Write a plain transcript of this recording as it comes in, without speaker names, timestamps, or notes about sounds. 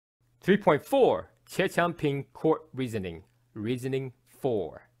3.4 Chae Court Reasoning, Reasoning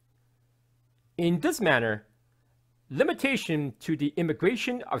 4. In this manner, limitation to the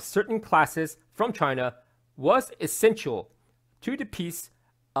immigration of certain classes from China was essential to the peace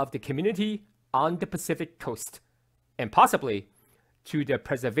of the community on the Pacific coast, and possibly to the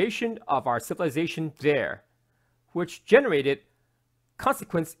preservation of our civilization there, which generated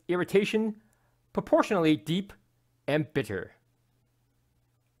consequent irritation proportionally deep and bitter,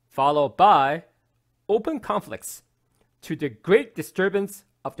 followed by open conflicts to the great disturbance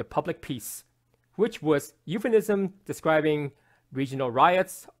of the public peace, which was euphemism describing regional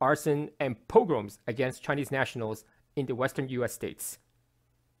riots, arson, and pogroms against Chinese nationals in the western US states.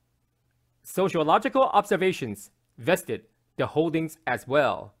 Sociological observations vested the holdings as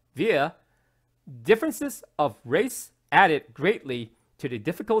well, via differences of race added greatly to the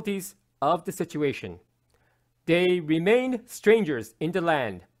difficulties of the situation. They remained strangers in the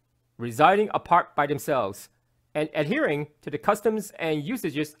land, residing apart by themselves, and adhering to the customs and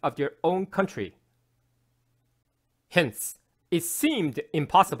usages of their own country. Hence, it seemed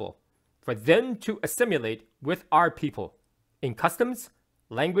impossible for them to assimilate with our people in customs,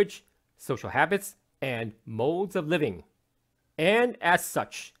 language, social habits, and modes of living, and as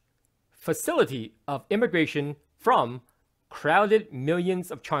such, facility of immigration from crowded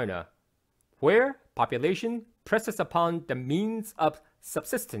millions of China, where population presses upon the means of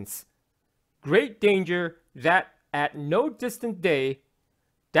subsistence, great danger that at no distant day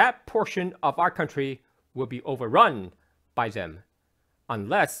that portion of our country will be overrun by them,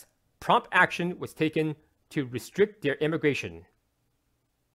 unless prompt action was taken to restrict their immigration.